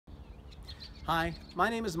Hi, my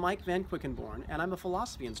name is Mike Van Quickenborn, and I'm a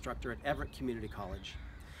philosophy instructor at Everett Community College.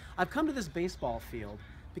 I've come to this baseball field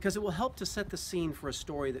because it will help to set the scene for a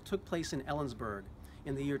story that took place in Ellensburg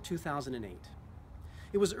in the year 2008.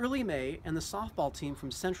 It was early May, and the softball team from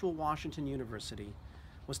Central Washington University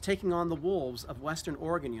was taking on the Wolves of Western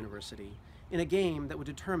Oregon University in a game that would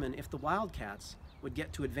determine if the Wildcats would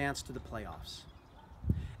get to advance to the playoffs.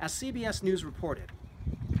 As CBS News reported,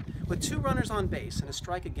 with 2 runners on base and a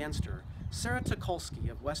strike against her, Sarah Tucholsky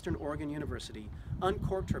of Western Oregon University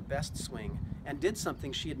uncorked her best swing and did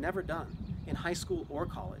something she had never done in high school or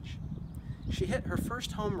college. She hit her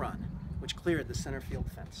first home run, which cleared the center field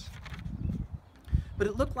fence. But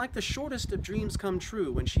it looked like the shortest of dreams come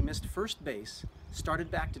true when she missed first base, started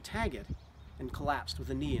back to tag it, and collapsed with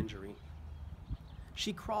a knee injury.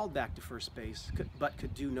 She crawled back to first base, but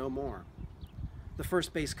could do no more. The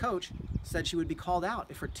first base coach said she would be called out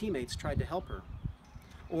if her teammates tried to help her.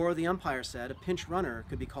 Or the umpire said a pinch runner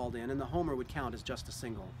could be called in and the homer would count as just a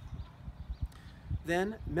single.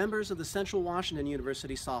 Then, members of the Central Washington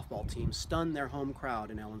University softball team stunned their home crowd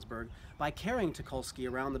in Ellensburg by carrying Tucholsky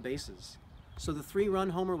around the bases, so the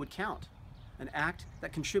 3-run homer would count, an act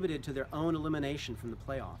that contributed to their own elimination from the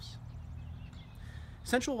playoffs.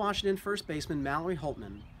 Central Washington first baseman Mallory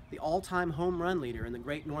Holtman, the all-time home run leader in the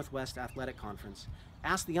Great Northwest Athletic Conference,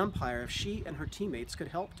 asked the umpire if she and her teammates could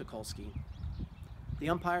help Tucholsky. The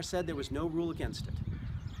umpire said there was no rule against it.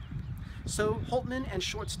 So Holtman and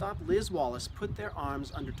shortstop Liz Wallace put their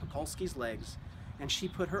arms under Tucholsky's legs, and she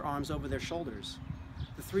put her arms over their shoulders.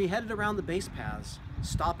 The 3 headed around the base paths,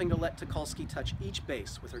 stopping to let Tucholsky touch each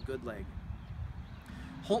base with her good leg.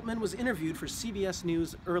 Holtman was interviewed for CBS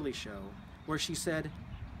News' Early Show, where she said,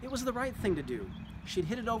 "It was the right thing to do. She'd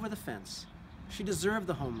hit it over the fence. She deserved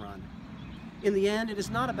the home run. In the end, it is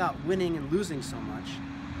not about winning and losing so much.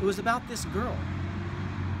 It was about this girl.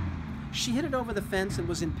 She hit it over the fence and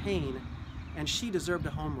was in pain, and she deserved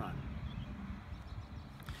a home run."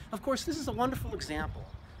 Of course, this is a wonderful example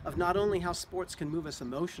of not only how sports can move us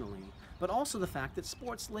emotionally, but also the fact that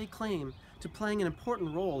sports lay claim to playing an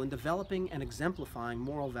important role in developing and exemplifying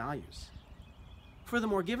moral values.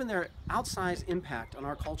 Furthermore, given their outsized impact on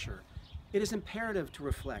our culture, it is imperative to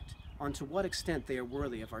reflect on to what extent they are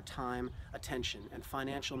worthy of our time, attention, and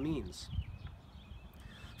financial means.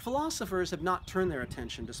 Philosophers have not turned their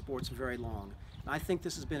attention to sports very long, and I think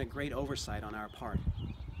this has been a great oversight on our part.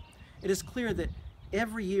 It is clear that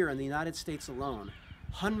every year in the United States alone,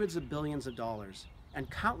 hundreds of billions of dollars and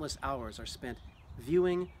countless hours are spent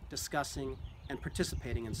viewing, discussing, and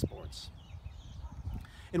participating in sports.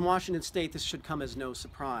 In Washington State, this should come as no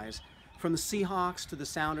surprise. From the Seahawks to the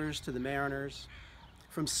Sounders to the Mariners,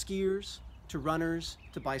 from skiers to runners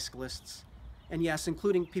to bicyclists, and yes,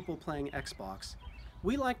 including people playing Xbox,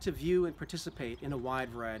 we like to view and participate in a wide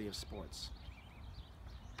variety of sports.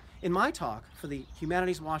 In my talk for the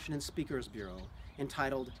Humanities Washington Speakers Bureau,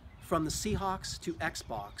 entitled "From the Seahawks to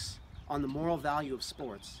Xbox on the Moral Value of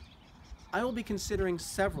Sports," I will be considering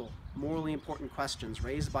several morally important questions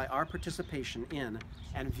raised by our participation in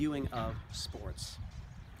and viewing of sports.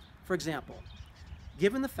 For example,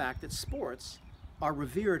 given the fact that sports are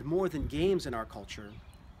revered more than games in our culture,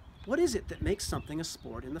 what is it that makes something a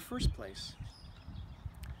sport in the first place?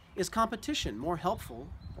 Is competition more helpful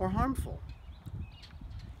or harmful?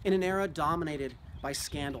 In an era dominated by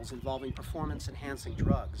scandals involving performance-enhancing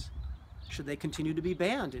drugs, should they continue to be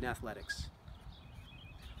banned in athletics?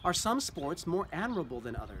 Are some sports more admirable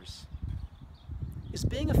than others? Is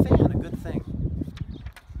being a fan a good thing?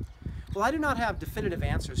 Well, I do not have definitive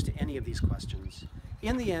answers to any of these questions.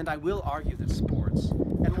 In the end, I will argue that sports,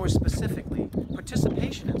 and more specifically,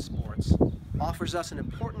 participation in sports, offers us an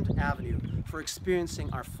important avenue for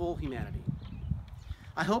experiencing our full humanity.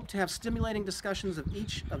 I hope to have stimulating discussions of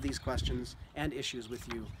each of these questions and issues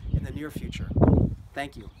with you in the near future.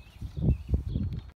 Thank you.